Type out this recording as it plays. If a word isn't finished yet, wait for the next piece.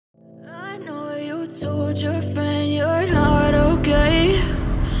told your friend you're not okay,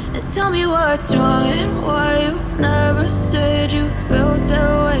 and tell me what's wrong and why you never said you felt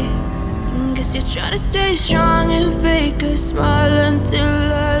that way. Guess you're trying to stay strong and fake a smile until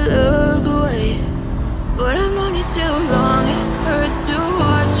I look away. But I've known you too long, it hurts to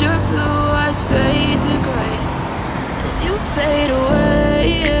watch your blue eyes fade to gray as you fade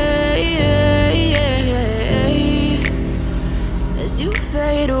away, as you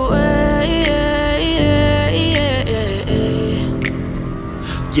fade away.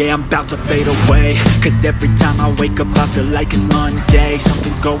 Yeah, I'm about to fade away, cause every time I wake up I feel like it's Monday.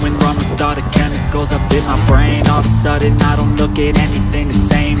 Something's going wrong with all the chemicals up in my brain. All of a sudden I don't look at anything the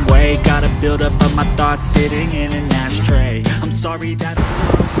same way. Got a build up of my thoughts sitting in an ashtray. I'm sorry that I'm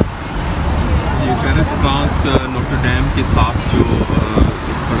so... ये Paris France नोटर dam के साथ जो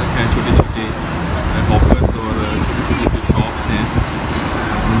सड़क है, छोटे छोटे hawkers और छोटी छोटी जो शॉप्स हैं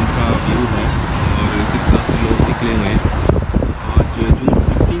उनका व्यू है और किस तरह से लोग निकले हुए हैं। आज जून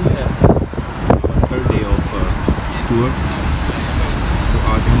 15 है, थर्ड डे ऑफ टूर। तो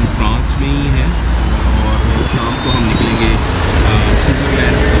आज हम फ्रांस में ही हैं और शाम को हम निकलेंगे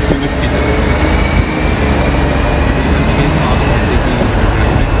स्विट्ज़रलैंड की तरफ। 6-7 घंटे की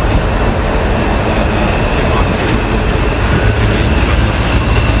ड्राइव है। इसके बाद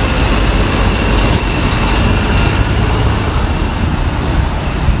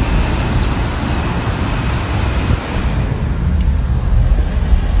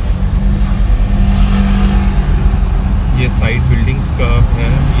ये साइड बिल्डिंग्स का है,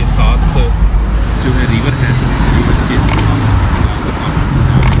 ये साथ जो है रिवर है, रिवर के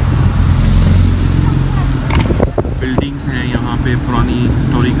बिल्डिंग्स हैं यहाँ पे, पुरानी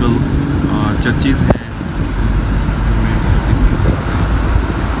हिस्टोरिकल चर्चेज़ हैं।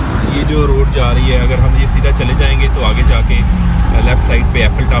 ये जो रोड जा रही है, अगर हम ये सीधा चले जाएंगे तो आगे जाके लेफ़्ट साइड पे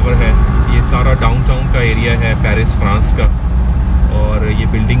एफिल टावर है। ये सारा डाउनटाउन का एरिया है पेरिस फ्रांस का, और ये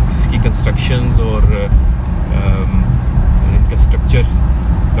बिल्डिंग्स की कंस्ट्रक्शंस और इनका स्ट्रक्चर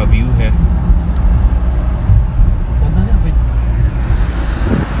का व्यू है।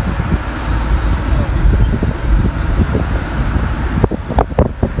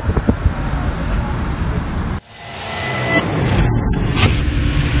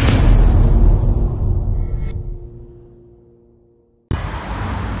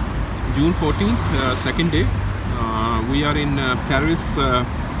 June 14th, second day. We are in Paris,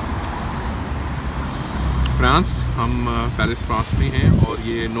 France. हम पेरिस फ्रांस में हैं और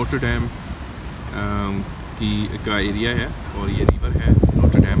ये नोटर डैम का एरिया है और ये रिवर है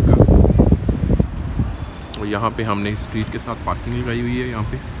नोटर डैम का। और यहाँ पे हमने स्ट्रीट के साथ पार्किंग लगाई हुई है यहाँ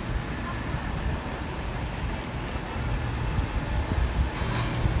पे।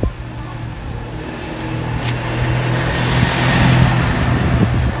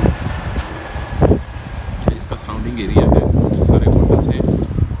 इसका सराउंडिंग एरिया है, बहुत सारे होटल्स हैं।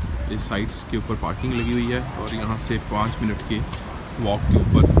 साइड्स के ऊपर पार्किंग लगी हुई है और यहाँ से 5 मिनट के वॉक के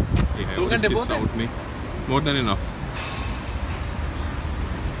ऊपर ये है। और इसके साउथ में मोर देन इनफ।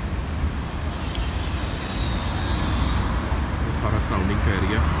 ये सारा सराउंडिंग का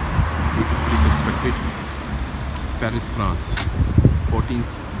area beautifully constructed. Paris France,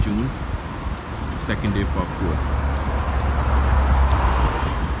 14th June, second day of tour.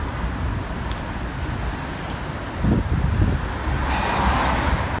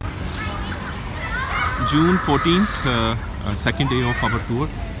 June 14th, second day of our tour.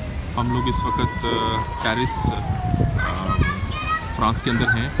 हम लोग इस वक्त पेरिस फ्रांस के अंदर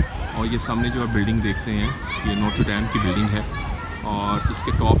हैं और ये सामने जो आप बिल्डिंग देखते हैं ये नोटर डैम की बिल्डिंग है और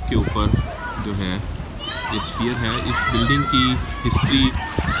इसके टॉप के ऊपर जो है ये स्फीयर है। इस बिल्डिंग की हिस्ट्री,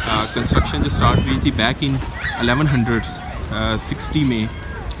 कंस्ट्रक्शन जो स्टार्ट हुई थी बैक इन 1160 में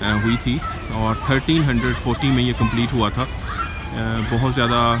हुई थी और 1340 में ये कंप्लीट हुआ था। बहुत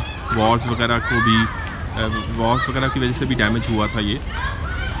ज़्यादा वॉर्स वगैरह की वजह से भी डैमेज हुआ था ये।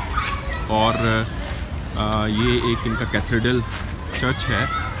 और ये एक इनका कैथेड्रल चर्च है।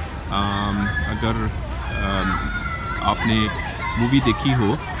 अगर आपने मूवी देखी हो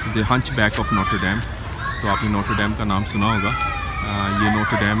द हंचबैक ऑफ नोटर डैम तो आपने नोटर डैम का नाम सुना होगा। ये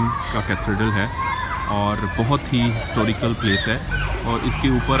नोटर डैम का कैथेड्रल है और बहुत ही हिस्टोरिकल प्लेस है। और इसके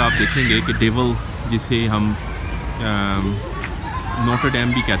ऊपर आप देखेंगे कि डेवल, जिसे हम नोटर डैम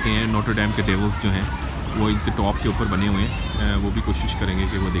भी कहते हैं, नोटर डैम के डेवल्स जो हैं वो इनके टॉप के ऊपर बने हुए हैं। वो भी कोशिश करेंगे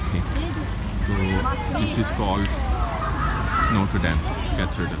कि वो देखें। तो this is called नोटर dam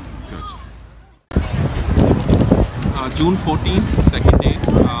cathedral church. June 14th, second day,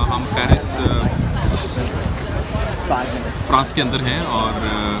 हम पेरिस फ्रांस के अंदर हैं और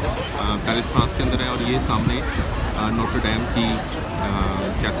पेरिस फ्रांस के अंदर है। और ये सामने नोटर डैम की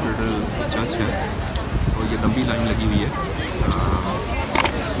कैथेड्रल चर्च चर्च है और ये लंबी लाइन लगी हुई है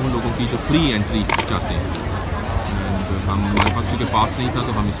उन लोगों की जो फ्री एंट्री चाहते हैं। हमारे पास क्योंकि पास नहीं था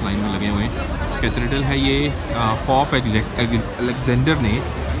तो हम इस लाइन में लगे हुए हैं। कैथेड्रल है ये, पोप अलेक्जेंडर ने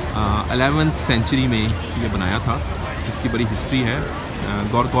 11th सेंचुरी में ये बनाया था। इसकी बड़ी हिस्ट्री है।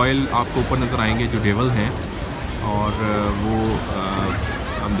 गॉर्गोइल आपको ऊपर नज़र आएंगे जो डेवल हैं, और वो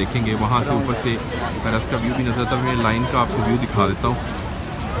हम देखेंगे वहाँ से ऊपर से पेरिस का व्यू भी नज़र आता है। मैं लाइन का आपको व्यू दिखा देता हूँ।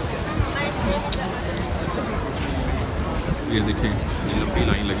 ये देखें, ये लंबी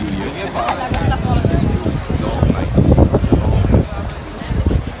लाइन लगी हुई है, लॉन्ग लाइन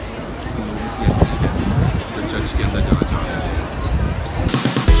जो चर्च के अंदर जाना चाह रहे हैं।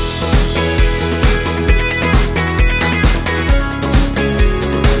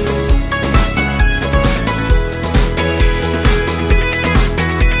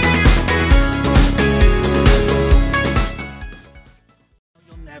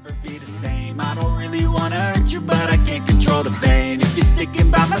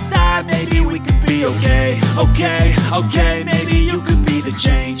 Okay, maybe you could be the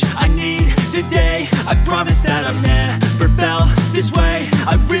change I need today. I promise that I've never felt this way.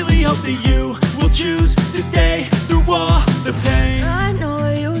 I really hope that you will choose to stay through all the pain. I know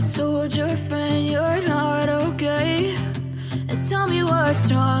you told your friend you're not okay, and tell me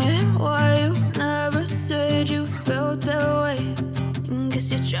what's wrong and why you never said you felt that way.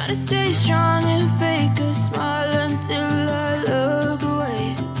 Guess you're trying to stay strong and fake it.